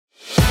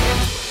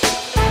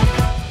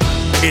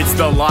It's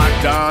the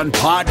Locked On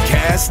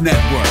Podcast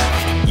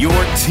Network, your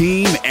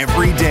team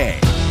every day.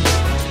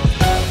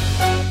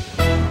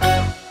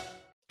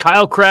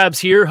 Kyle Krabs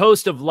here,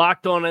 host of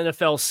Locked On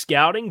NFL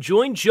Scouting.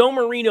 Join Joe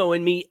Marino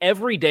and me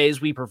every day as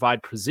we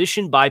provide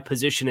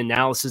position-by-position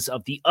analysis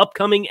of the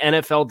upcoming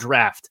NFL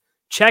Draft.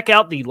 Check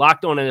out the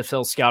Locked On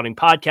NFL Scouting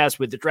podcast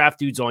with the Draft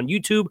Dudes on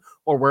YouTube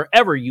or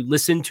wherever you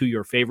listen to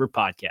your favorite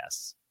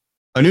podcasts.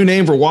 A new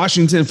name for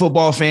Washington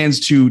football fans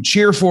to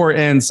cheer for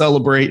and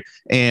celebrate,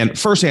 and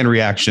firsthand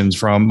reactions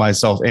from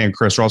myself and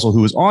Chris Russell, who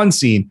was on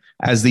scene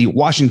as the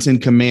Washington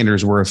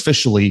Commanders were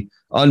officially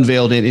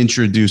unveiled and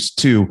introduced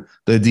to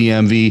the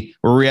DMV.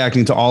 We're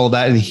reacting to all of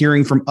that and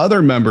hearing from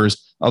other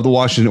members of the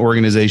Washington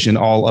organization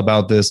all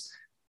about this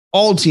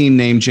all-team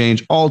name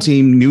change,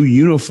 all-team new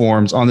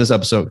uniforms on this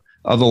episode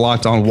of the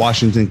Locked On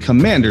Washington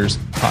Commanders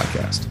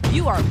podcast.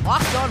 You are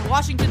Locked On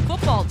Washington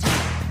Football Team,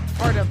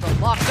 part of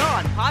the Locked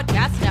On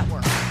Podcast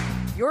Network,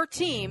 your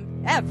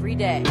team every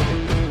day.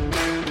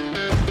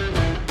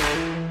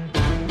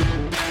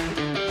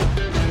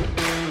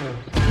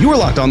 You are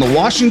Locked On the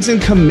Washington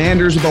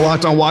Commanders with the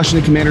Locked On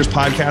Washington Commanders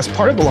podcast,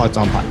 part of the Locked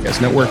On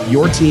Podcast Network,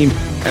 your team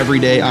every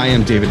day. I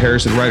am David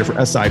Harrison, writer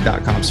for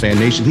SI.com's Fan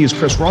Nation. He is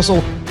Chris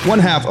Russell, one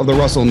half of the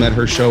Russell and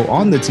Medhurst Show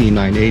on the Team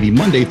 980,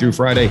 Monday through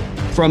Friday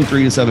from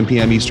 3 to 7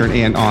 p.m. Eastern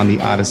and on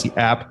the Odyssey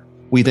app.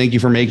 We thank you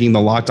for making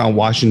the Locked On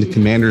Washington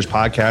Commanders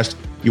podcast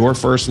your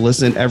first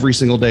listen every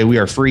single day. We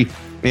are free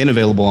and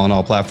available on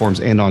all platforms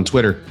and on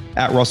Twitter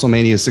at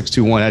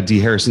RussellMania621, at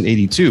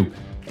DHarrison82,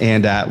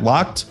 and at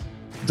Locked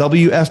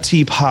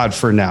WFT Pod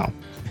for now.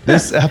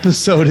 This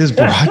episode is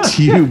brought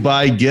to you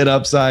by Get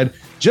Upside.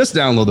 Just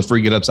download the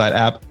free Get Upside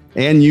app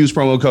and use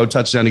promo code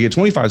Touchdown to get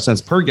 25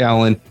 cents per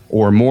gallon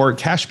or more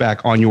cash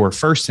back on your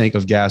first tank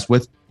of gas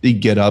with the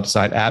Get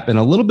Upside app. And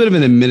a little bit of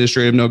an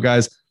administrative note,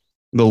 guys.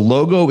 The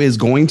logo is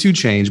going to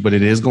change, but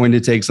it is going to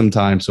take some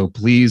time. So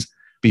please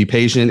be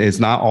patient. It's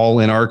not all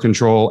in our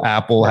control.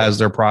 Apple has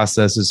their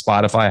processes.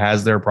 Spotify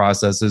has their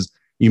processes.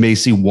 You may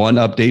see one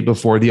update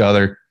before the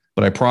other,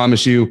 but I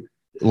promise you,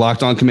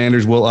 Locked On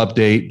Commanders will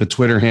update. The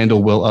Twitter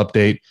handle will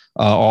update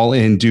all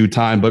in due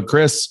time. But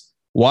Chris,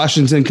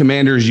 Washington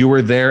Commanders, you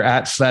were there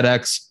at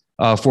FedEx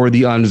for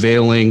the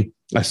unveiling.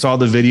 I saw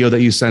the video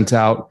that you sent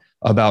out.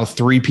 About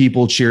 3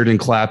 people cheered and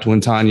clapped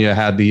when Tanya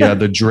had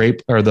the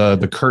drape or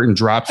the curtain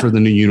dropped for the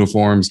new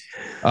uniforms.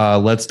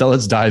 Let's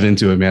dive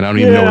into it, man. I don't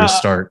even know where to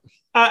start.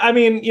 I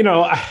mean,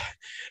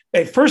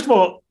 first of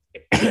all,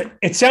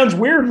 it sounds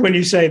weird when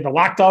you say the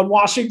Locked On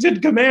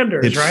Washington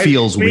Commanders, it right?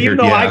 Feels weird. Even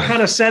though I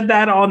kind of said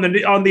that on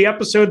the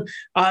episode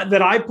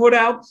that I put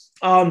out.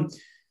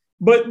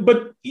 But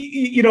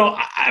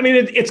I mean,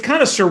 it's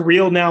kind of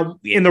surreal now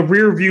in the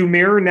rear view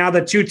mirror now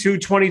that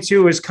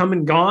 2/2/22 has come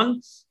and gone.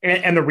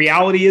 And the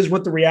reality is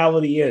what the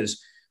reality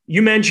is.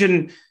 You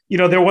mentioned,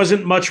 there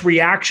wasn't much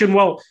reaction.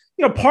 Well,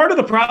 part of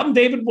the problem,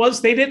 David,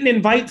 was they didn't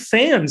invite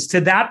fans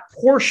to that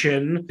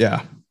portion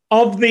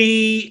of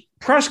the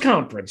press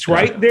conference,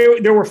 right? Yeah.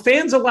 There were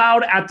fans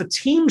allowed at the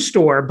team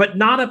store, but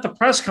not at the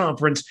press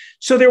conference.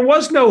 So there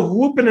was no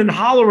whooping and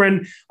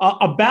hollering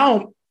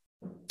about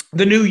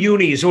the new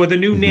unis or the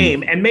new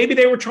name. And maybe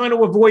they were trying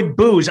to avoid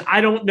boos.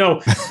 I don't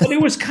know. But it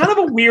was kind of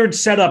a weird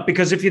setup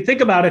because if you think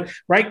about it,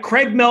 right,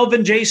 Craig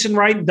Melvin, Jason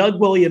Wright, and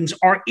Doug Williams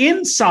are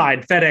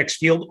inside FedEx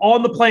Field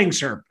on the playing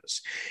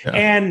surface. Yeah.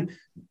 And,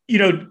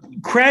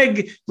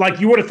 Craig, like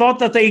you would have thought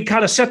that they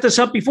kind of set this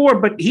up before,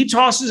 but he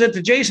tosses it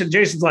to Jason.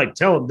 Jason's like,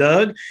 tell him,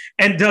 Doug.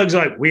 And Doug's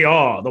like, we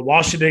are the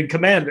Washington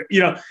Commander,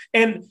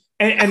 and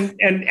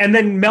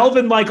then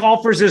Melvin like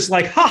offers this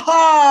like,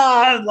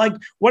 like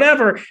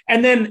whatever.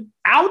 And then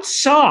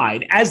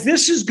outside as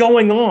this is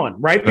going on,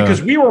 right?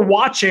 Because we were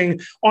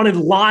watching on a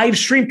live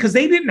stream because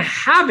they didn't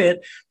have it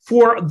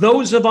for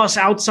those of us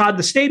outside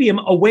the stadium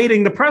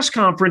awaiting the press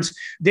conference,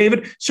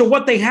 David. So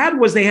what they had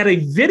was they had a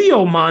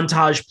video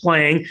montage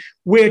playing,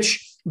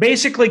 which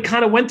basically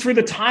kind of went through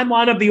the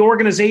timeline of the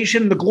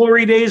organization, the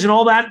glory days and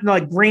all that,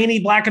 like grainy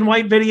black and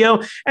white video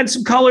and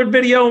some colored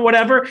video and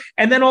whatever.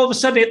 And then all of a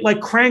sudden it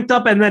like cranked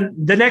up. And then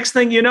the next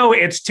thing you know,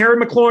 it's Terry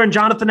McLaurin,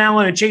 Jonathan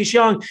Allen, and Chase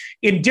Young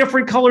in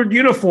different colored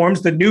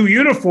uniforms, the new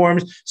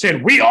uniforms,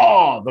 saying, we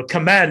are the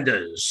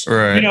Commanders,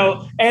 right.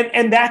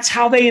 And that's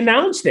how they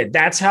announced it.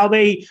 That's how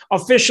they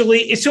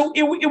officially, so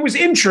it was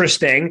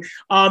interesting.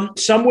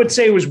 Some would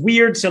say it was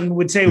weird. Some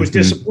would say it was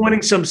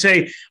disappointing. Some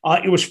say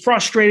it was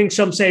frustrating.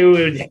 Some say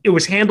it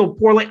was handled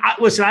poorly.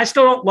 Listen, I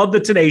still don't love the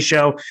Today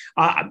Show.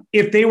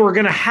 If they were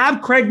going to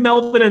have Craig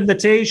Melvin and the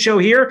Today Show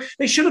here,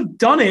 they should have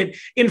done it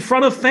in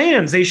front of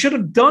fans. They should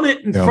have done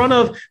it in front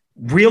of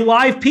real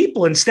live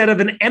people instead of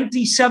an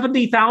empty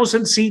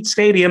 70,000 seat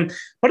stadium.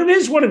 But it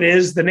is what it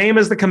is. The name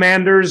is the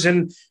Commanders.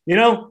 And,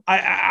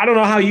 I don't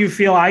know how you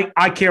feel.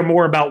 I care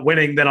more about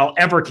winning than I'll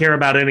ever care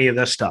about any of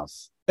this stuff.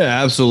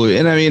 Yeah, absolutely.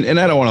 And I mean, and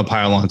I don't want to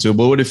pile on to it,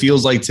 but what it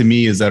feels like to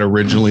me is that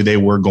originally they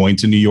were going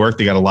to New York.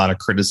 They got a lot of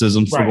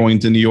criticism for going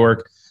to New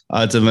York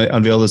to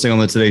unveil this thing on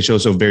the Today Show.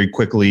 So very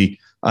quickly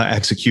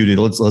executed.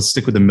 Let's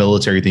stick with the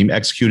military theme,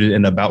 executed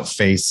an about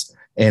face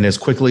and as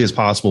quickly as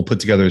possible put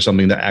together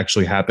something that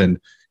actually happened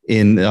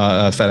in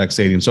FedEx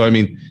Stadium. So, I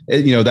mean,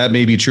 that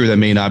may be true. That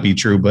may not be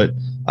true. But,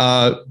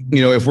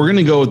 if we're going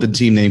to go with the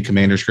team name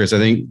Commanders, Chris, I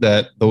think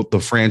that the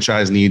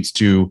franchise needs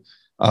to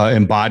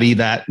embody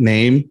that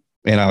name.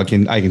 And I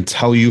can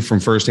tell you from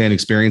firsthand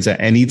experience that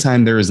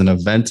anytime there is an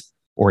event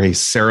or a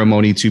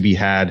ceremony to be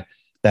had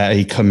that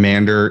a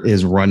commander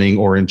is running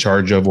or in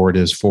charge of, or it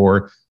is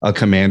for a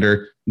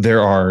commander,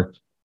 there are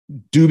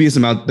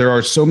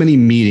so many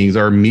meetings.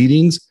 There are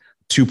meetings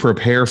to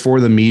prepare for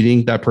the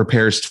meeting that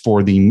prepares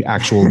for the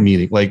actual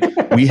meeting. Like,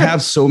 we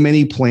have so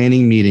many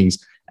planning meetings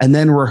and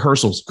then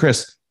rehearsals.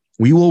 Chris,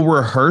 we will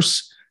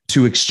rehearse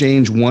to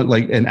exchange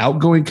an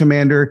outgoing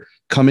commander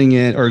coming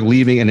in or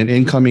leaving and an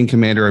incoming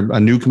commander, a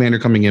new commander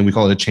coming in. We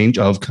call it a change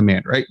of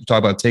command, right? We talk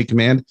about take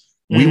command.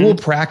 Mm-hmm. We will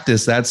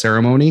practice that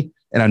ceremony.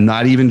 And I'm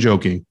not even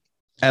joking,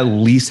 at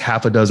least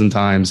half a dozen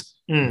times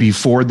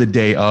before the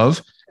day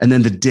of. And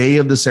then the day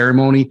of the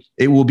ceremony,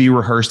 it will be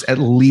rehearsed at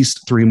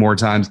least 3 more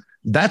times.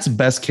 That's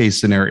best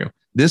case scenario.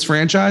 This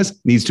franchise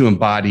needs to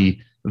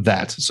embody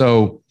that.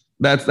 So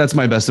that's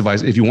my best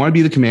advice. If you want to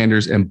be the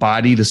Commanders,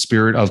 embody the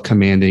spirit of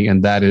commanding.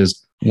 And that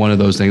is one of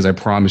those things, I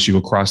promise you,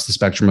 across the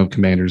spectrum of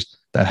Commanders,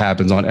 that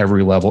happens on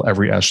every level,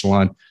 every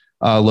echelon.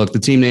 Look, the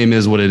team name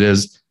is what it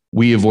is.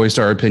 We have voiced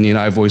our opinion.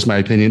 I voiced my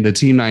opinion. The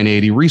Team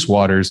 980, Reese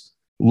Waters,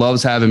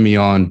 loves having me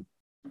on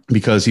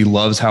because he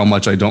loves how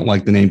much I don't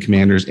like the name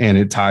Commanders, and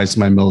it ties to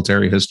my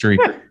military history.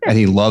 And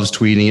he loves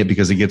tweeting it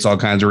because he gets all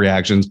kinds of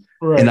reactions.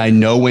 Right. And I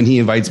know when he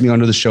invites me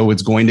onto the show,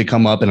 it's going to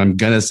come up and I'm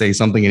going to say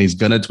something and he's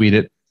going to tweet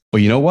it.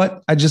 But you know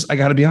what? I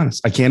got to be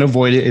honest. I can't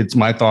avoid it. It's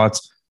my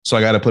thoughts. So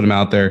I got to put him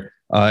out there.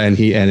 And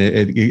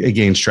it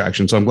gains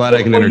traction. So I'm glad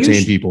I can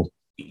entertain people.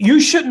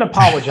 You shouldn't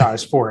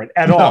apologize for it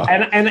at all.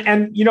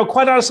 And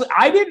quite honestly,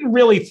 I didn't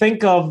really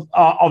think of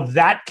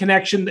that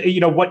connection.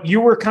 What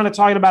you were kind of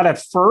talking about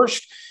at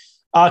first,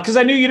 because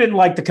I knew you didn't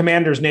like the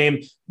Commander's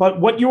name, but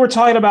what you were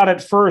talking about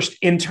at first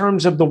in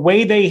terms of the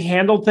way they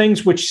handled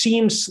things, which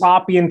seems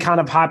sloppy and kind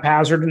of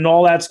haphazard and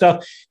all that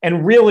stuff,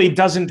 and really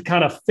doesn't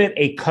kind of fit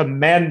a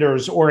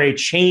Commanders or a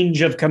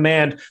change of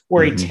command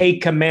or a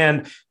take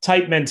command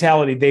type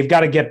mentality. They've got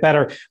to get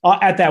better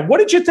at that. What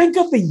did you think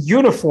of the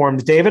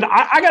uniforms, David?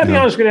 I got to be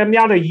honest with you, I'm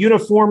not a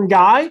uniform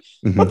guy,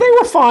 but they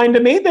were fine to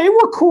me. They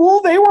were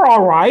cool. They were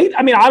all right.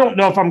 I mean, I don't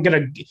know if I'm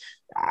going to,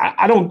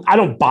 I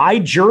don't buy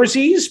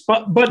jerseys,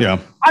 but yeah.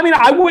 I mean,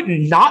 I would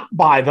not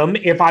buy them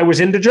if I was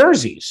into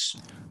jerseys.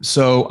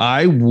 So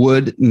I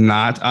would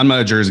not, I'm not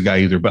a jersey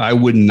guy either, but I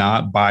would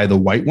not buy the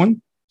white one.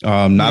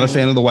 Not a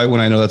fan of the white one.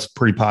 I know that's a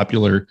pretty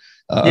popular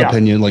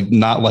opinion. Like,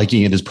 not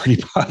liking it is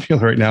pretty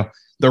popular right now.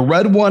 The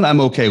red one,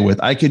 I'm okay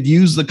with. I could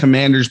use the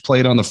Commander's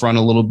plate on the front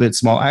a little bit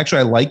small. Actually,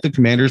 I like the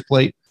Commander's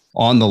plate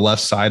on the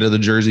left side of the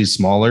jersey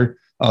smaller,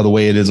 the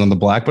way it is on the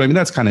black. But I mean,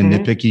 that's kind of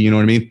nitpicky. You know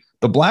what I mean?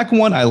 The black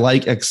one I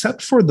like,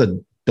 except for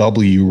the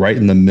W right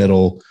in the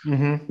middle.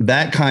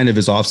 That kind of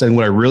is offset. And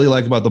what I really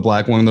like about the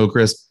black one, though,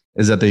 Chris,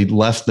 is that they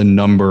left the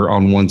number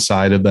on one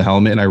side of the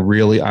helmet. And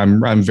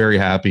I'm very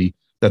happy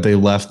that they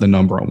left the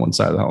number on one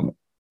side of the helmet.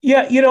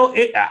 Yeah,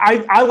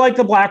 I like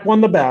the black one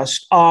the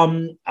best.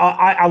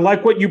 I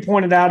like what you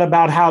pointed out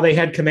about how they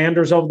had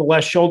Commanders over the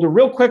left shoulder.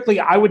 Real quickly,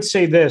 I would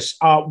say this.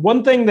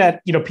 One thing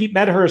that, Pete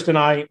Medhurst and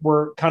I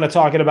were kind of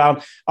talking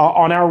about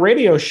on our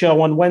radio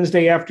show on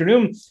Wednesday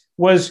afternoon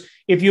was,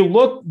 if you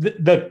look,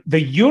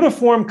 the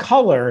uniform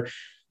color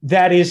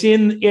that is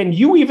in, and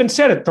you even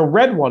said it, the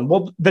red one.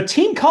 Well, the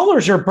team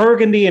colors are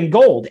burgundy and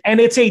gold, and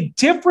it's a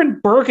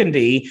different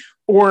burgundy,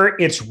 or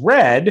it's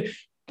red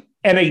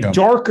and a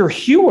darker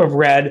hue of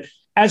red,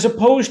 as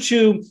opposed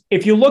to,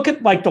 if you look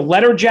at like the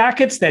letter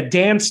jackets that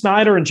Dan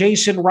Snyder and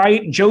Jason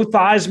Wright and Joe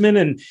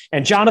Theismann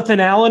and Jonathan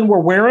Allen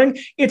were wearing,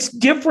 it's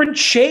different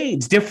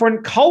shades,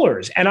 different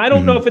colors. And I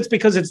don't know if it's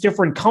because it's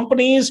different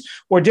companies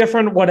or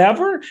different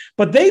whatever,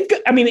 but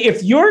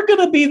if you're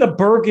going to be the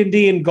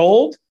burgundy and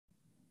gold,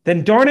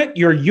 then darn it,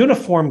 your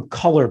uniform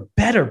color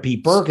better be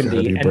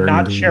burgundy and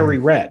not cherry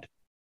red.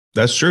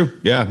 That's true.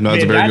 Yeah, no,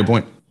 that's a very good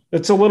point.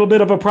 It's a little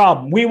bit of a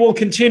problem. We will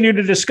continue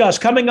to discuss.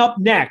 Coming up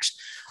next,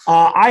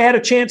 I had a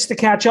chance to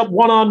catch up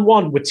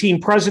one-on-one with team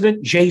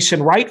president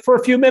Jason Wright for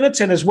a few minutes,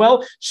 and as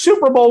well,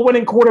 Super Bowl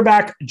winning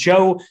quarterback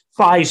Joe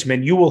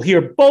Theismann. You will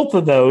hear both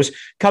of those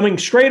coming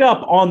straight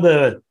up on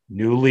the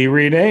newly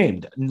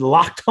renamed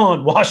Locked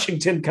On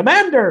Washington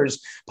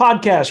Commanders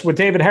podcast with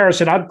David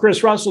Harrison. I'm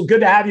Chris Russell. Good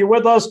to have you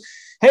with us.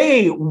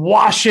 Hey,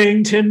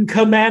 Washington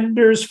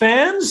Commanders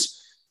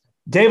fans.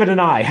 David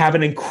and I have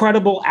an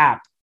incredible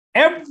app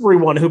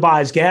everyone who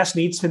buys gas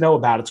needs to know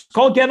about. It's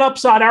called Get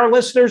Upside. Our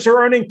listeners are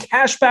earning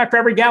cash back for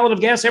every gallon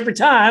of gas every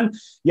time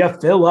you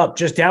fill up.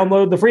 Just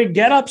download the free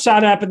Get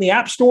Upside app in the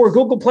App Store or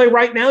Google Play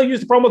right now.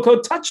 Use the promo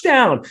code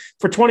TOUCHDOWN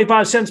for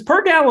 25 cents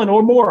per gallon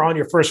or more on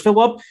your first fill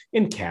up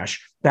in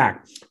cash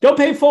back. Don't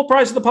pay full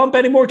price at the pump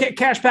anymore. Get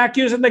cash back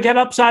using the Get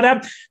Upside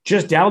app.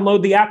 Just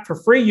download the app for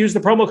free. Use the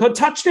promo code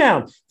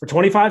TOUCHDOWN for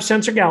 25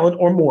 cents a gallon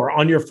or more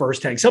on your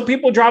first tank. Some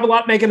people drive a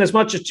lot, making as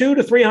much as $200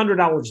 to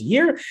 $300 a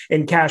year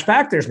in cash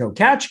back. There's no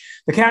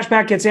catch. The cash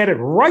back gets added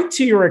right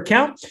to your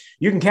account.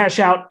 You can cash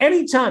out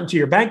anytime to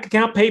your bank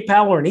account,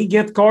 PayPal, or an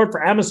e-gift card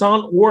for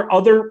Amazon or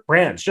other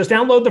brands. Just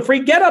download the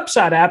free Get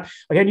Upside app.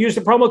 Again, use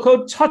the promo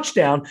code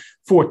TOUCHDOWN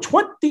for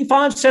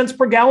 25 cents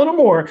per gallon or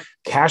more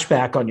cash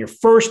back on your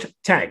first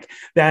tank.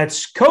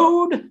 That's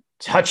code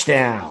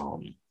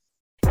TOUCHDOWN.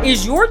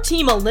 Is your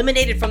team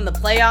eliminated from the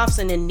playoffs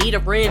and in need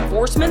of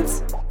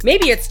reinforcements?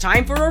 Maybe it's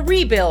time for a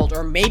rebuild,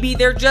 or maybe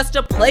they're just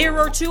a player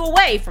or two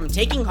away from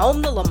taking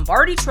home the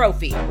Lombardi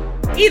Trophy.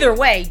 Either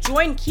way,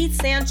 join Keith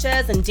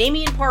Sanchez and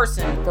Damian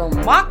Parson for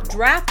Mock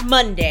Draft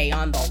Monday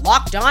on the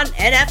Locked On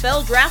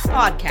NFL Draft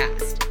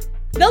Podcast.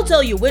 They'll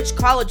tell you which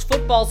college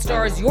football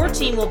stars your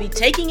team will be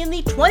taking in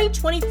the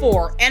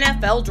 2024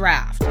 NFL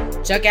Draft.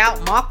 Check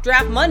out Mock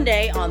Draft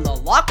Monday on the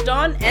Locked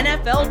On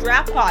NFL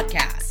Draft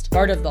Podcast,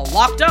 part of the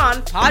Locked On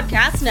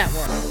Podcast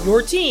Network,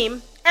 your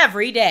team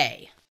every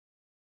day.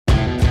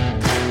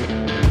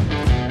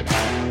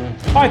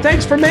 All right,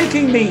 thanks for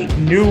making the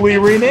newly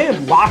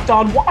renamed Locked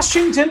On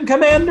Washington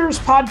Commanders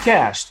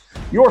podcast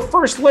your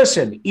first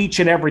listen each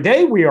and every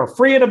day. We are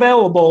free and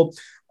available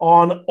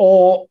on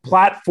all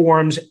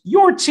platforms,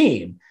 your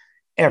team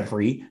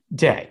every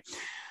day.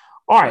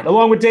 All right,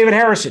 along with David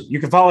Harrison, you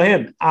can follow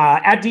him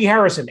at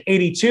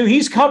DHarrison82.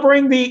 He's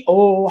covering the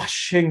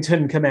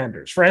Washington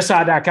Commanders for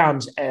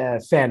SI.com's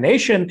Fan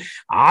Nation.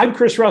 I'm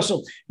Chris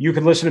Russell. You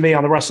can listen to me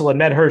on the Russell and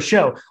Medhurst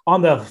Show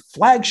on the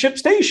flagship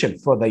station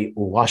for the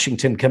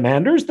Washington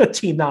Commanders, the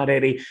Team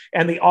 980,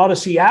 and the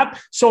Odyssey app.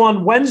 So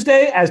on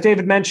Wednesday, as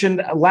David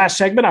mentioned last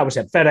segment, I was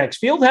at FedEx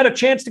Field, had a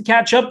chance to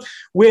catch up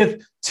with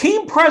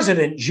Team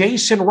President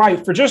Jason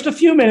Wright for just a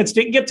few minutes.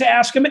 Didn't get to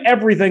ask him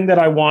everything that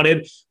I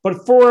wanted,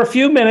 but for a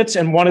few minutes,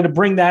 and wanted to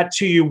bring that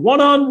to you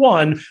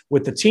one-on-one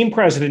with the Team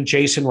President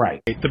Jason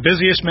Wright. The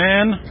busiest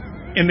man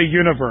in the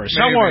universe.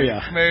 Maybe, how are you?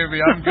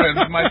 Maybe. I'm good.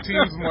 My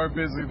team's more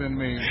busy than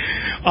me.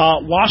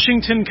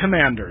 Washington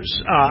Commanders.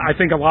 I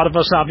think a lot of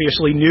us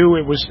obviously knew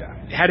it was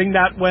heading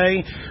that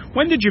way.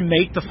 When did you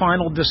make the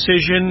final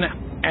decision?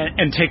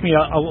 And take me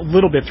a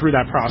little bit through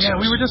that process. Yeah,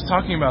 we were just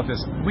talking about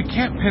this. We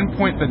can't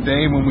pinpoint the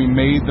day when we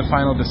made the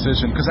final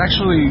decision, because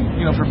actually,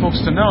 for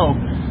folks to know,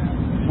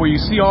 where you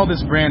see all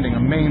this branding, a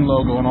main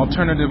logo, an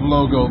alternative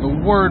logo,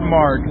 the word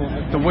mark,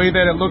 the way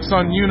that it looks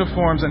on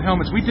uniforms and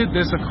helmets, we did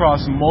this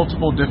across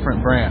multiple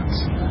different brands.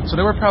 So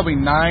there were probably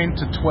 9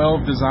 to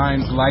 12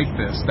 designs like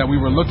this that we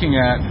were looking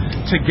at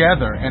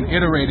together and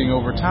iterating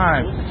over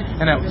time.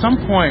 And at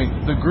some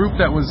point, the group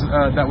that was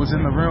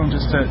in the room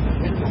just said,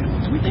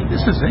 "Do we think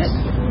this is it?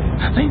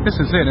 I think this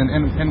is it."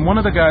 And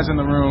one of the guys in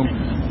the room,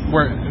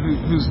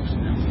 whose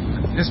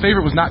his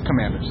favorite was not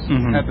Commanders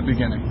at the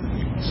beginning,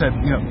 said,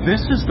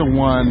 "This is the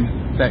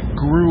one that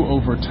grew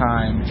over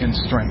time in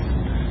strength.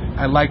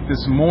 I like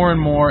this more and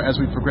more as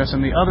we progress."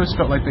 And the others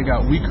felt like they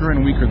got weaker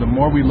and weaker the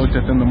more we looked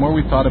at them, the more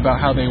we thought about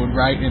how they would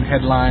write in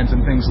headlines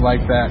and things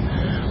like that.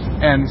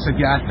 And he said,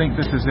 "Yeah, I think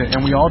this is it."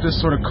 And we all just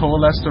sort of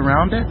coalesced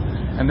around it.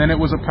 And then it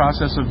was a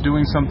process of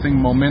doing something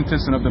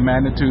momentous and of the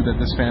magnitude that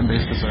this fan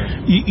base deserves.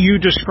 You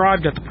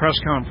described at the press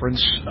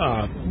conference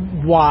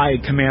why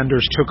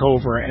Commanders took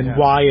over and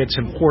why it's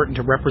important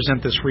to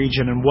represent this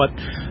region and what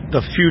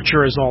the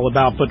future is all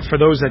about. But for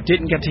those that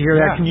didn't get to hear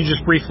that, can you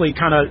just briefly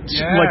kind of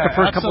like the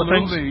first couple of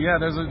things? Absolutely. Yeah,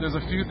 there's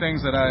a few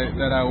things that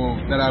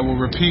I will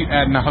repeat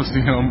ad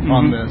nauseum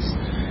on this,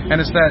 and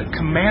it's that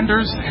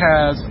Commanders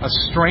has a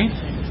strength,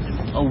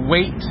 a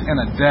weight, and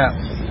a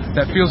depth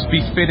that feels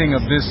befitting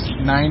of this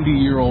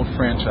 90-year-old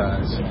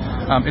franchise.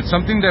 It's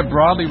something that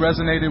broadly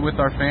resonated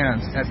with our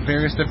fans at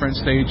various different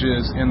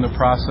stages in the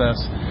process.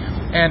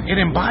 And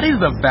it embodies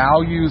the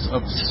values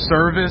of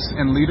service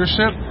and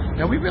leadership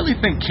that we really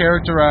think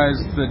characterize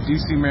the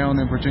D.C.,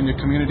 Maryland, and Virginia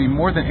community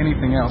more than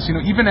anything else.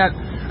 Even at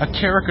a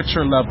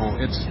caricature level,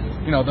 it's,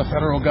 the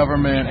federal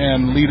government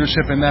and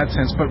leadership in that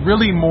sense. But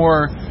really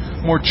more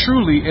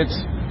truly, it's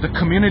the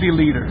community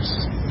leaders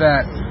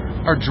that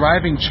are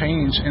driving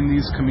change in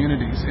these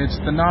communities. It's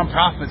the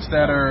nonprofits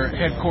that are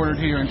headquartered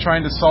here and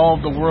trying to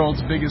solve the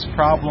world's biggest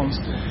problems.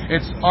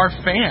 It's our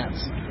fans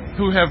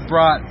who have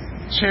brought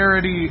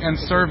charity and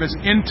service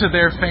into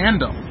their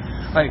fandom.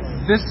 Like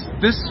this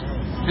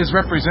is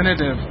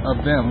representative of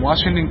them.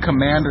 Washington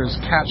Commanders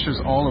captures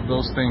all of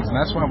those things, and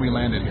that's why we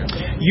landed here.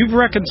 You've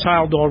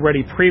reconciled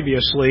already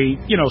previously,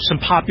 some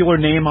popular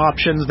name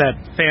options that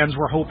fans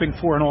were hoping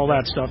for and all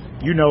that stuff.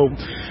 You know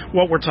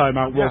what we're talking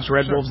about, Wolves,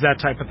 Red Wolves, that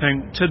type of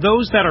thing. To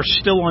those that are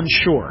still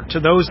unsure, to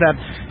those that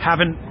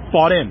haven't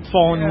bought in,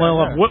 fallen in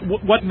love,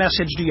 what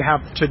message do you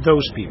have to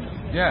those people?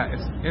 Yeah,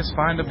 it's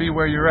fine to be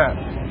where you're at.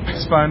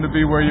 It's fine to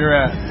be where you're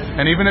at.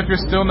 And even if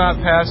you're still not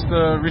past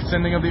the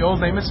rescinding of the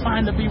old name, it's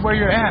fine to be where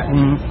you're at.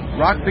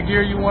 Rock the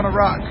gear you want to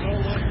rock.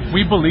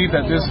 We believe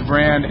that this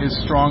brand is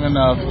strong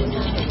enough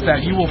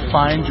that you will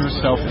find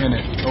yourself in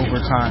it over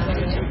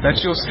time.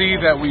 That you'll see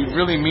that we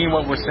really mean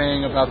what we're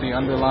saying about the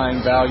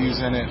underlying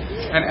values in it.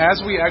 And as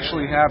we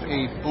actually have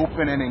a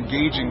open and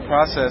engaging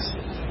process,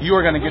 you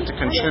are going to get to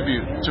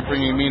contribute to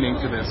bringing meaning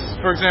to this.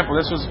 For example,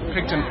 this was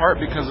picked in part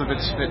because of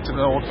its fit to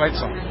the old fight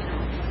song.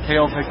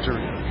 Hail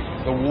Victory,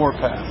 the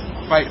Warpath.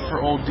 fight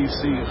for old DC.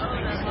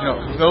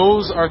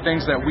 Those are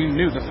things that we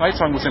knew. The fight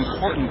song was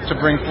important to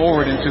bring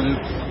forward into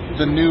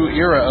the new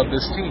era of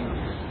this team.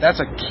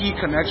 That's a key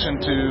connection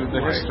to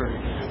the history.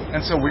 And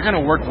so we're going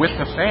to work with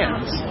the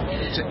fans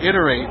to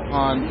iterate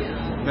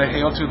on the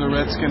Hail to the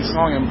Redskins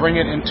song and bring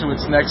it into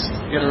its next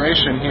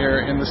iteration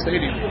here in the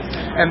stadium.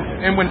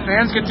 And when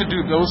fans get to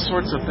do those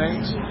sorts of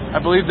things,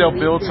 I believe they'll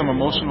build some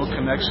emotional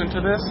connection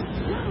to this,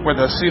 where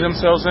they'll see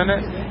themselves in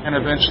it, and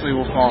eventually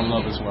will fall in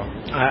love as well.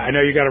 I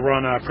know you got to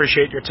run. I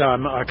appreciate your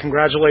time.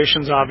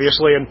 Congratulations,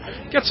 obviously, and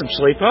get some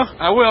sleep, huh?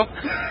 I will.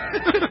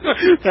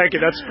 Thank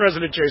you. That's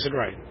President Jason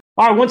Wright.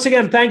 All right, once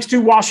again, thanks to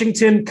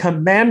Washington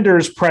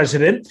Commanders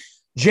president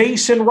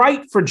Jason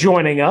Wright for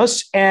joining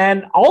us,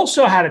 and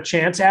also had a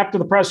chance after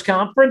the press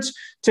conference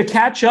to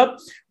catch up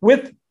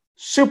with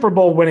Super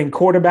Bowl winning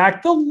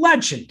quarterback, the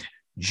legend,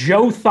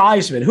 Joe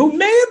Theismann, who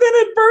may have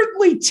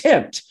inadvertently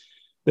tipped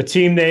the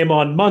team name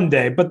on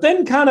Monday, but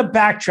then kind of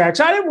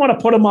backtracks. I didn't want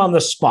to put him on the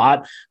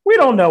spot. We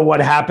don't know what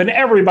happened.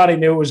 Everybody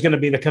knew it was going to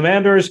be the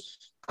Commanders.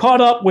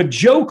 Caught up with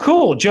Joe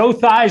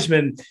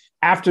Theismann,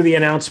 after the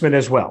announcement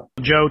as well.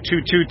 Joe,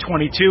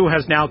 2222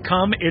 has now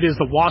come. It is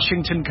the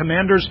Washington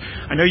Commanders.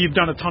 I know you've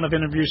done a ton of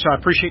interviews, so I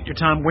appreciate your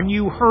time. When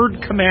you heard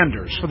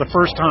Commanders for the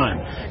first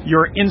time,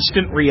 your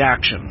instant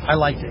reaction? I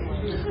liked it.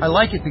 I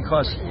like it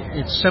because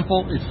it's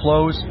simple, it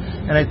flows,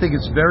 and I think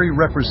it's very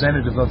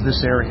representative of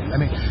this area.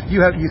 I mean,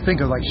 you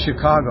think of like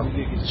Chicago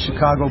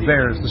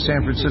Bears, the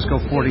San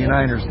Francisco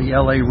 49ers, the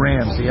LA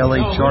Rams, the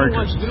LA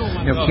Chargers,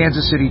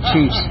 Kansas City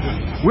Chiefs.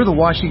 We're the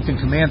Washington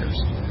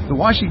Commanders. The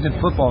Washington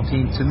football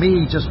team, to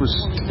me, just was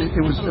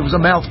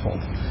a mouthful.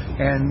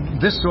 And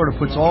this sort of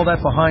puts all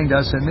that behind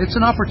us, and it's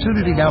an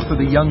opportunity now for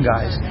the young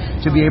guys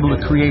to be able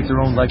to create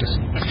their own legacy.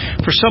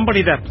 For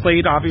somebody that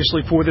played,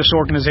 obviously, for this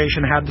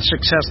organization, had the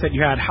success that you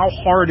had, how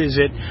hard is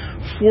it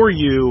for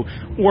you,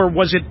 or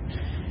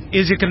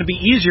is it going to be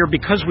easier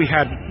because we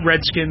had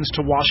Redskins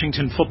to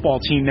Washington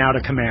football team now to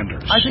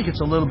Commanders? I think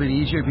it's a little bit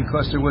easier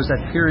because there was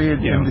that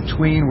period in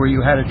between where you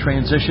had a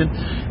transition.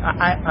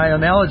 I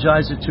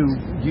analogize it to,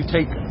 you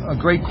take a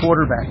great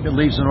quarterback that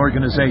leaves an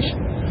organization,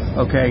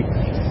 okay?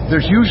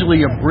 There's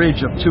usually a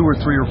bridge of 2 or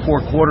 3 or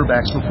 4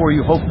 quarterbacks before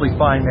you hopefully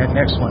find that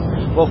next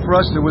one. Well, for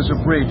us, there was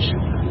a bridge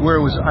where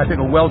it was, I think,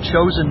 a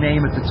well-chosen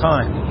name at the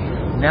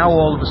time. Now,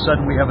 all of a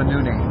sudden, we have a new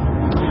name.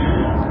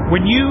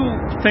 When you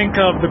think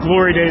of the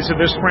glory days of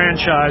this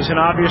franchise, and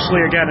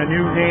obviously, again, a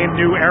new name,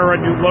 new era,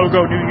 new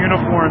logo, new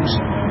uniforms,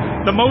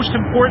 the most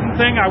important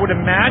thing I would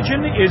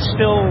imagine is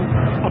still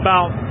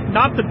about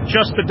not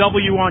just the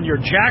W on your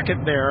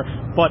jacket there,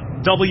 but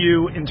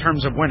W in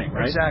terms of winning,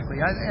 right? Exactly.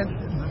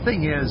 And the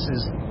thing is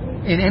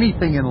in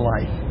anything in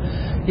life,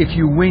 if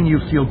you win,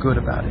 you feel good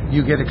about it.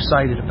 You get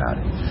excited about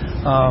it.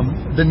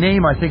 The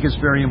name, I think, is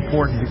very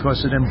important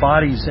because it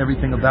embodies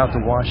everything about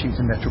the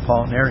Washington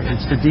metropolitan area.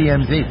 It's the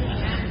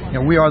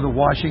DMV. We are the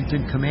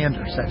Washington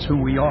Commanders. That's who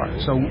we are.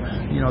 So,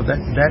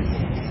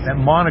 that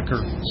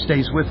moniker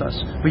stays with us.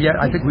 But yet,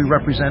 I think we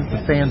represent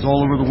the fans all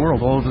over the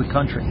world, all over the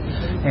country.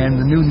 And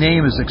the new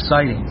name is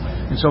exciting.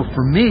 And so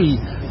for me,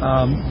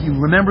 you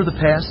remember the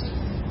past.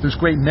 There's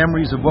great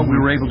memories of what we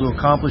were able to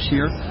accomplish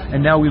here.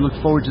 And now we look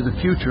forward to the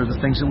future, the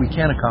things that we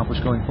can accomplish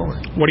going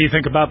forward. What do you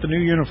think about the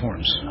new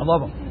uniforms? I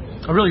love them.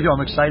 I really do. I'm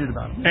excited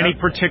about it. Any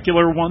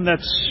particular one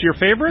that's your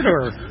favorite,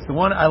 or the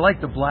one I like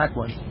the black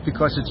one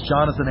because it's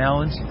Jonathan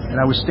Allen's, and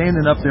I was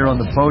standing up there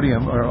on the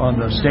podium or on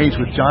the stage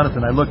with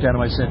Jonathan. I looked at him.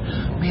 I said,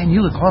 "Man,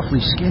 you look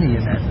awfully skinny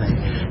in that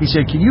thing." He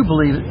said, "Can you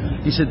believe it?"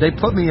 He said, They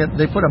put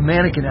a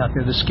mannequin out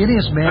there, the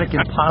skinniest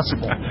mannequin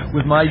possible,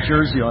 with my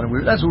jersey on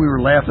it. That's what we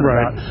were laughing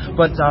about.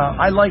 But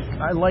I like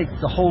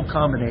the whole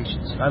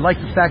combinations. I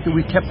like the fact that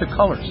we kept the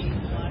colors.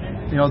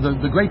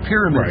 The Great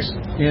Pyramids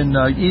in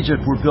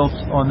Egypt were built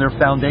on their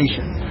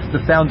foundation.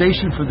 The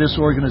foundation for this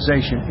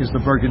organization is the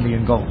burgundy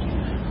and gold.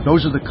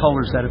 Those are the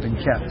colors that have been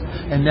kept.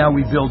 And now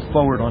we build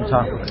forward on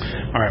top of it.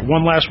 All right,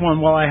 one last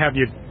one while I have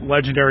you,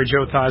 legendary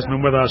Joe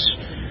Theismann, with us.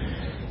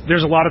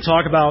 There's a lot of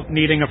talk about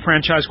needing a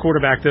franchise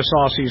quarterback this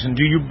offseason.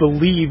 Do you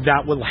believe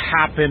that will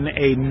happen,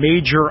 a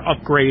major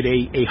upgrade,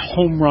 a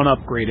home run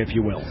upgrade, if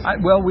you will?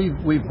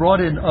 We've brought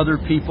in other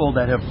people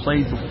that have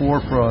played before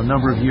for a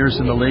number of years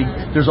in the league.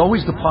 There's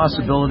always the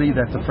possibility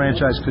that the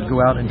franchise could go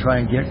out and try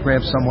and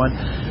grab someone.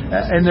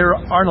 And there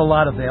aren't a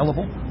lot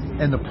available.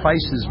 And the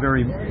price is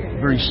very,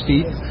 very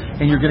steep.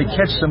 And you're going to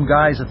catch some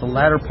guys at the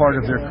latter part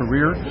of their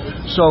career.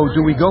 So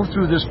do we go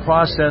through this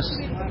process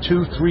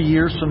 2-3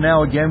 years from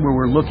now again where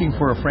we're looking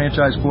for a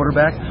franchise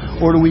quarterback?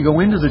 Or do we go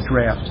into the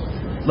draft,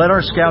 let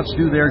our scouts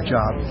do their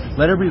job,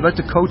 let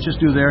the coaches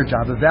do their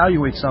job,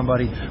 evaluate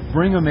somebody,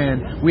 bring them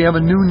in. We have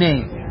a new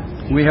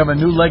name. We have a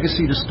new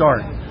legacy to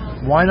start.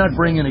 Why not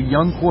bring in a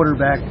young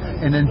quarterback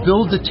and then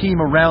build the team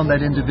around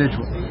that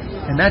individual?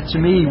 And that, to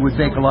me, would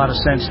make a lot of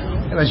sense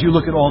as you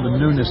look at all the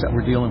newness that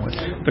we're dealing with.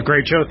 The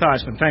great Joe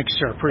Theismann. Thank you,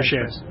 sir.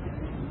 Appreciate it.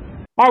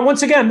 All right,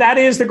 once again, that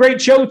is the great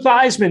Joe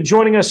Theismann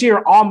joining us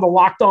here on the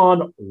Locked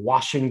On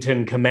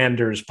Washington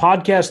Commanders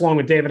podcast, along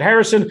with David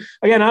Harrison.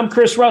 Again, I'm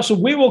Chris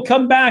Russell. We will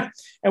come back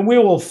and we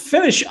will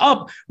finish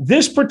up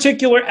this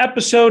particular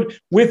episode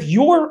with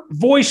your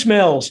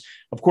voicemails.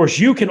 Of course,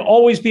 you can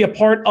always be a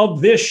part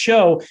of this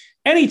show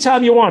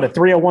anytime you want at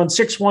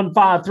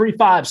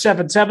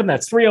 301-615-3577.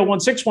 That's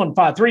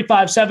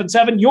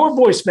 301-615-3577. Your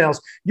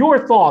voicemails,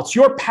 your thoughts,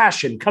 your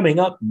passion coming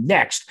up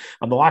next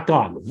on the Locked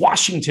On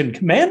Washington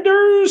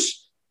Commanders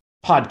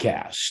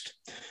podcast.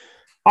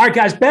 All right,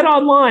 guys,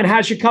 BetOnline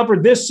has you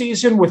covered this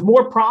season with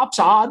more props,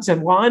 odds,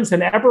 and lines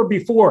than ever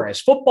before as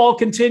football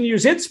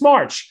continues its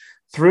march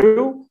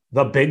through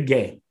the big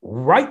game,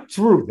 right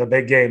through the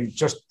big game,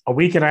 just a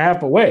week and a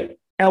half away.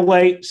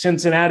 LA,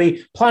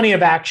 Cincinnati, plenty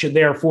of action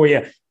there for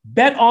you.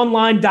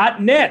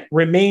 BetOnline.net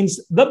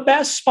remains the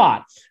best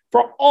spot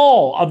for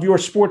all of your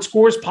sports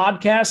scores,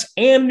 podcasts,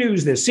 and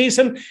news this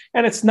season.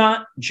 And it's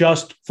not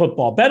just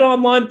football.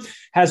 BetOnline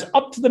has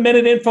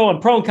up-to-the-minute info on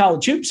pro and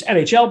college hoops,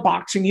 NHL,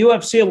 boxing,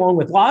 UFC, along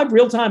with live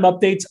real-time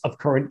updates of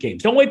current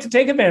games. Don't wait to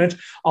take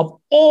advantage of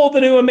all the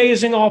new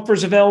amazing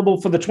offers available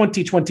for the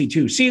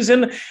 2022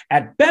 season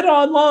at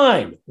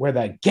BetOnline, where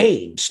the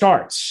game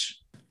starts.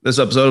 This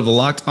episode of the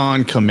Locked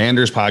On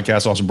Commanders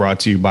podcast also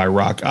brought to you by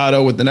Rock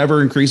Auto. With the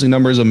ever-increasing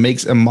numbers of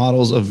makes and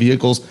models of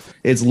vehicles,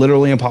 it's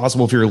literally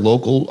impossible for your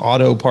local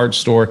auto parts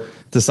store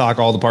to stock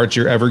all the parts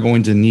you're ever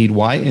going to need.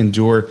 Why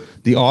endure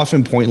the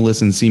often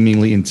pointless and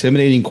seemingly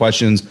intimidating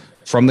questions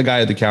from the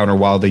guy at the counter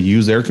while they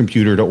use their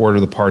computer to order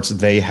the parts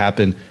they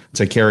happen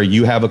to carry?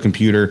 You have a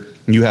computer,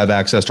 you have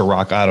access to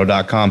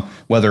rockauto.com,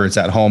 whether it's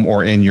at home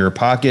or in your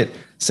pocket.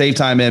 Save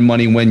time and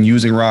money when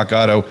using Rock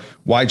Auto.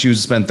 Why choose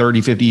to spend 30,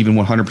 50, even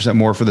 100%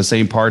 more for the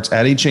same parts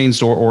at a chain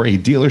store or a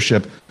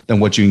dealership than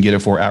what you can get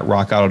it for at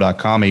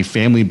rockauto.com, a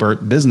family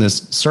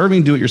business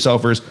serving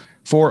do-it-yourselfers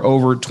for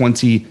over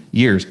 20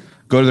 years.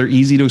 Go to their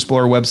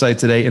easy-to-explore website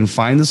today and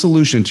find the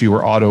solution to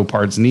your auto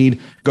parts need.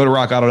 Go to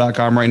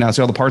rockauto.com right now.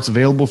 See all the parts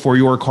available for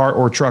your car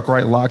or truck,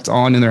 right? Locked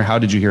On in there. How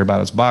did you hear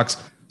about us box?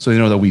 So you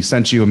know that we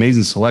sent you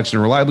amazing selection,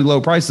 reliably low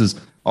prices,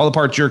 all the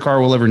parts your car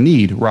will ever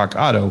need.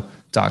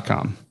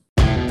 rockauto.com.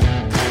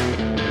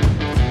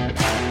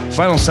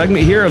 Final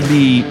segment here of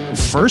the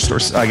first, or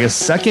I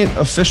guess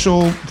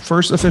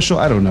first official,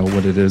 I don't know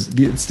what it is.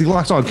 It's the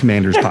Locked On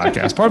Commanders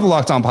podcast, part of the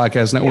Locked On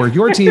Podcast Network,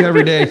 your team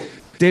every day.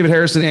 David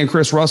Harrison and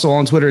Chris Russell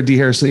on Twitter at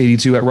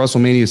DHarrison82, at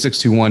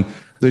WrestleMania621.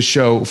 The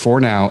show for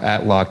now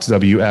at Locked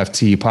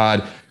WFT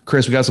Pod.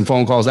 Chris, we got some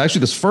phone calls. Actually,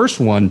 this first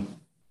one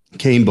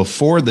came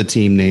before the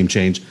team name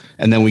change,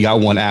 and then we got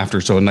one after.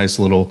 So a nice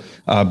little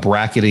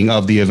bracketing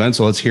of the event.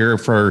 So let's hear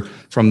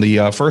from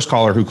the first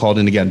caller who called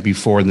in again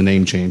before the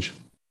name change.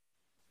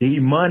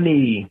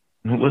 D-Money,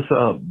 what's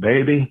up,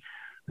 baby?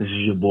 This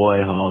is your boy,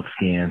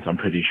 Hogskins. I'm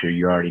pretty sure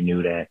you already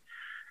knew that.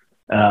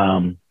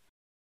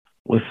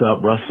 What's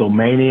up,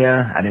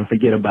 WrestleMania? I didn't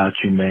forget about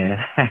you,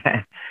 man.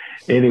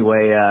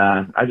 Anyway,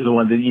 I just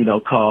wanted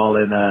to, call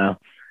and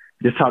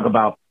just talk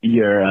about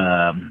your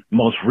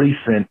most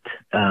recent,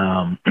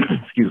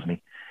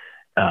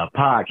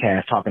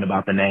 podcast, talking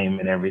about the name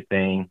and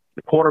everything.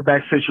 The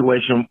quarterback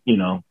situation,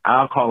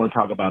 I'll call and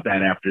talk about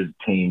that after the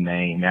team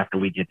name, after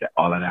we get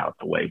all that out of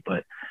the way.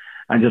 But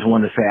I just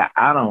want to say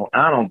I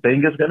don't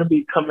think it's going to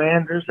be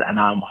Commanders, and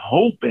I'm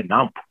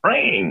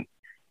praying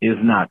it's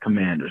not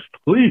Commanders.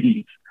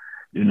 Please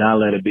do not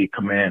let it be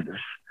Commanders.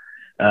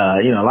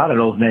 A lot of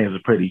those names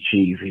are pretty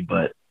cheesy,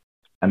 but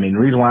I mean, the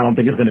reason why I don't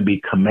think it's going to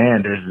be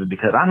Commanders is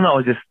because I don't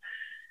know,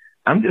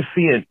 I'm just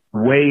seeing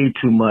way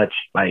too much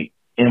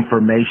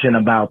information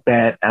about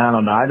that. I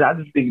don't know. I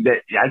just think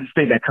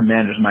that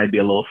Commanders might be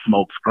a little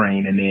smoke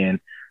screen, and then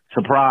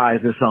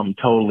surprise is something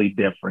totally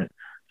different.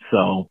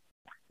 So,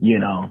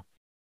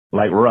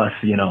 like Russ,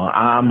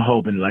 I'm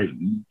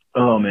hoping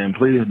oh man,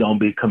 please don't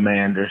be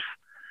Commanders.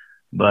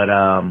 But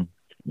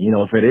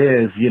if it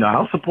is,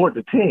 I'll support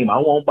the team. I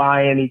won't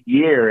buy any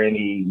gear,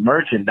 any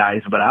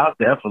merchandise, but I'll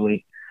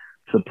definitely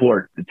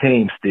support the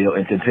team still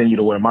and continue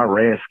to wear my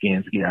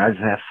Redskins gear. I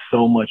just have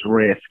so much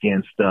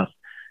Redskins stuff.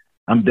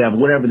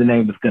 Whatever the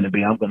name is going to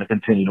be, I'm going to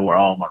continue to wear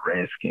all my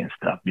Redskin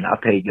stuff. I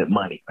pay good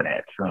money for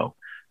that. So,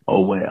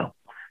 oh well.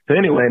 So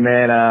anyway,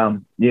 man, I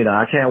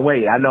can't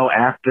wait. I know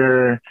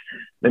after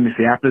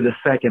the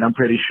second, I'm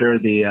pretty sure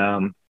the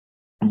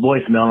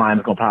voicemail line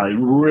is going to probably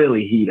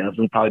really heat up.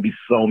 There'll probably be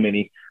so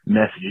many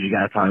messages. You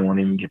guys probably won't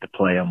even get to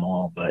play them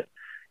all, but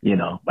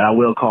I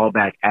will call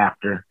back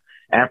after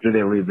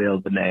they reveal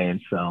the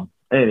name. So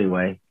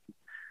anyway,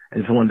 I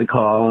just wanted to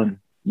call and,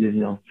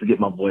 to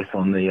get my voice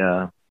on the,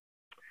 on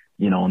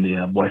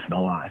the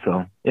voicemail line.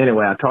 So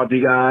anyway, I'll talk to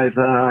you guys,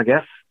 I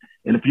guess,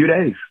 in a few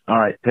days. All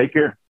right. Take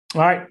care.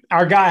 All right.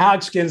 Our guy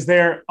Hodgkins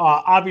there,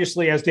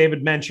 obviously, as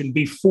David mentioned,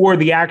 before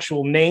the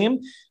actual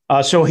name.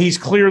 So he's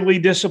clearly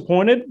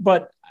disappointed.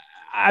 But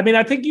I mean,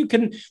 I think you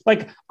can,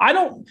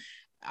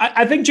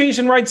 I think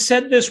Jason Wright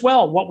said this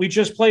well, what we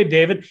just played,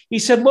 David. He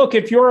said, look,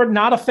 if you're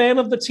not a fan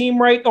of the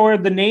team or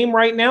the name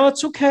right now,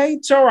 it's okay.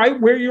 It's all right.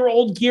 Wear your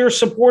old gear,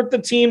 support the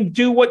team,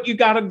 do what you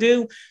got to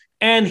do.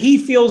 And he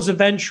feels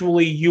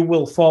eventually you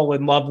will fall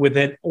in love with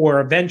it,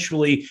 or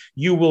eventually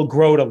you will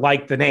grow to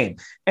like the name.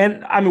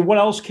 And I mean, what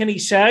else can he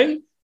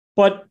say?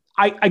 But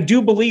I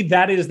do believe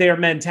that is their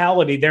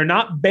mentality. They're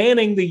not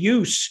banning the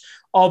use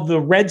of the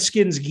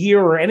Redskins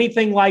gear or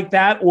anything like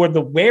that, or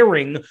the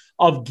wearing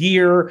of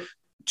gear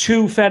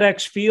to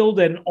FedEx Field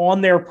and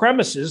on their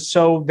premises.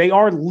 So they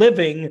are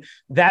living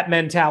that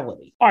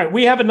mentality. All right,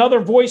 we have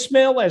another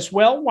voicemail as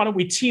well. Why don't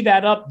we tee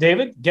that up,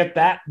 David? Get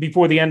that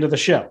before the end of the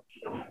show.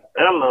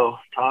 Hello,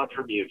 Todd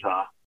from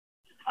Utah.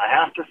 I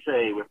have to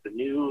say, with the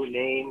new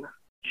name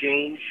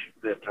change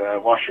that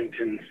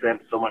Washington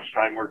spent so much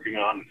time working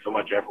on and so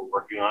much effort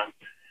working on,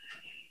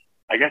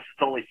 I guess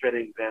it's only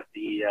fitting that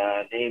the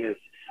name is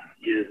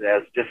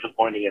as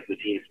disappointing as the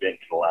team's been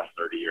for the last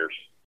 30 years.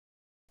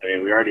 I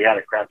mean, we already had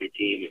a crappy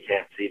team. We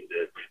can't seem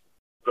to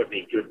put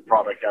any good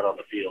product out on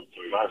the field,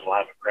 so we might as well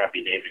have a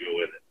crappy name to go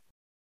with it.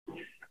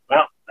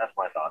 Well, that's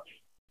my thoughts.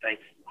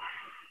 Thanks.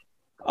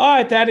 All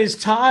right, that is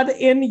Todd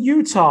in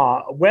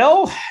Utah.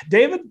 Well,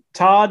 David,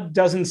 Todd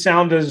doesn't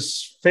sound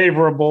as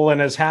favorable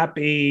and as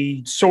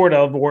happy, sort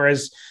of, or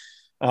as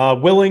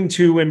willing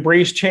to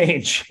embrace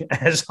change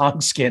as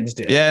Hogskins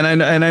did. Yeah,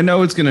 and I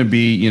know it's going to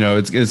be,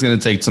 it's going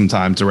to take some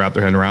time to wrap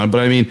their head around.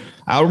 But I mean,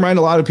 I'll remind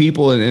a lot of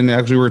people, and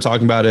actually we were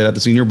talking about it at the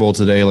Senior Bowl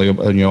today. Like,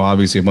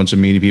 obviously a bunch of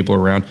media people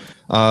around.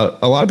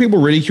 A lot of people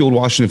ridiculed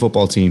Washington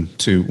football team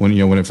too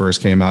when it first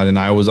came out, and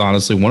I was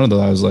honestly one of those.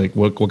 I was like,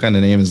 what kind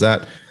of name is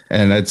that?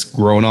 And it's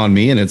grown on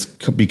me, and it's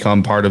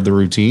become part of the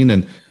routine.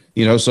 And,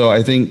 so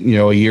I think,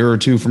 a year or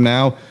two from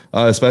now,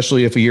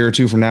 especially if a year or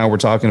two from now, we're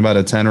talking about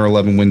a 10 or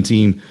 11 win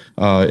team,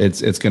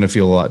 it's going to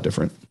feel a lot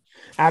different.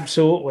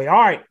 Absolutely. All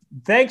right.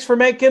 Thanks for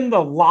making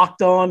the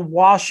Locked On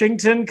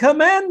Washington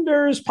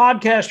Commanders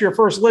podcast your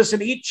first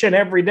listen each and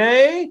every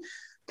day.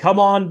 Come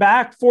on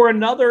back for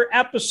another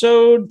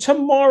episode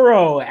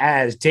tomorrow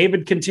as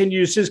David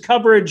continues his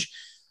coverage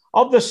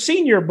of the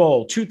Senior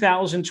Bowl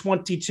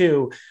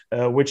 2022,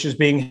 which is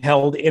being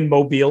held in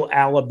Mobile,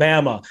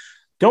 Alabama.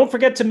 Don't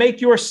forget to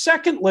make your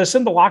second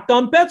listen, the Locked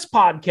On Bets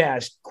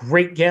podcast.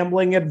 Great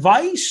gambling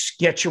advice.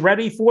 Get you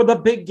ready for the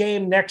big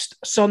game next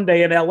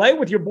Sunday in LA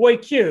with your boy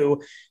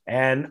Q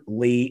and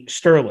Lee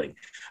Sterling.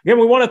 Again,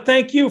 we want to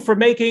thank you for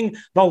making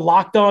the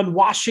Locked On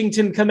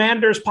Washington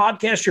Commanders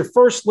podcast your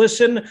first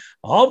listen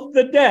of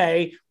the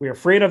day. We are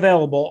free and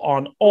available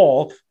on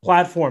all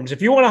platforms.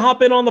 If you want to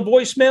hop in on the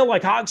voicemail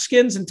like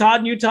Hogskins and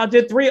Todd in Utah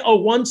did,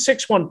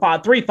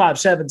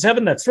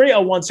 301-615-3577. That's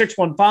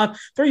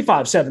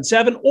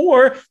 301-615-3577.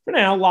 Or for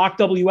now,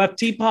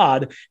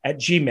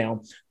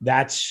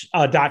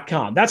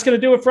 LockWFTpod@gmail.com. That's going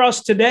to do it for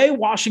us today,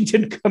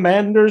 Washington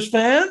Commanders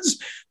fans.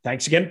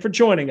 Thanks again for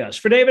joining us.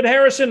 For David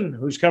Harrison,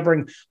 who's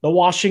covering the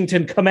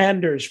Washington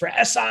Commanders for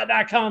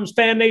SI.com's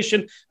Fan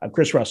Nation, I'm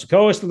Chris Russell,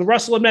 co-host of the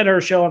Russell and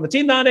Medhurst Show on the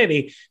Team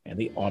 980 and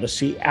the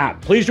Odyssey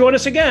app. Please join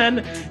us again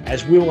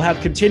as we will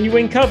have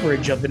continuing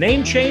coverage of the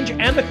name change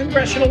and the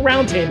Congressional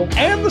Roundtable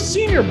and the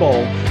Senior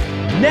Bowl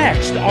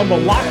next on the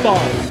Locked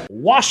On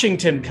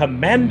Washington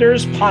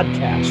Commanders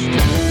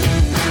podcast.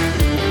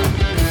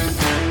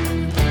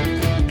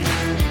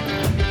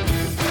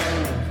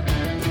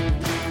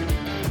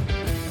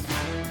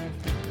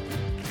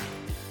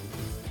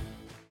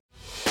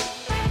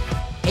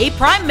 Hey,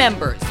 Prime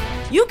members,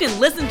 you can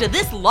listen to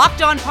this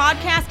Locked On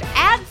podcast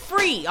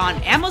ad-free on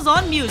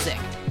Amazon Music.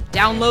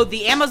 Download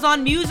the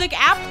Amazon Music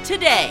app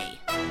today.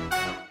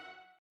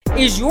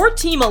 Is your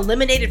team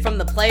eliminated from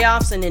the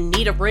playoffs and in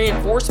need of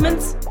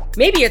reinforcements?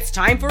 Maybe it's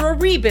time for a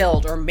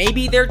rebuild, or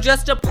maybe they're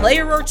just a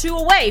player or two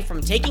away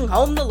from taking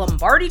home the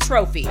Lombardi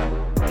Trophy.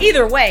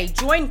 Either way,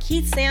 join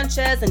Keith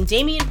Sanchez and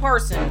Damian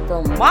Parson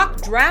for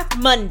Mock Draft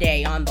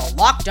Monday on the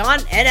Locked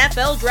On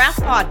NFL Draft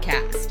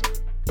Podcast.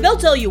 They'll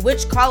tell you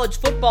which college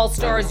football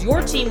stars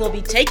your team will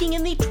be taking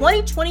in the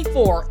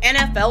 2024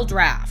 NFL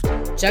Draft.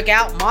 Check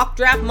out Mock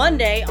Draft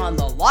Monday on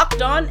the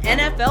Locked On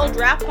NFL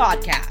Draft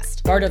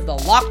Podcast, part of the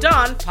Locked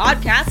On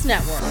Podcast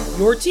Network.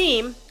 Your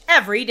team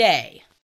every day.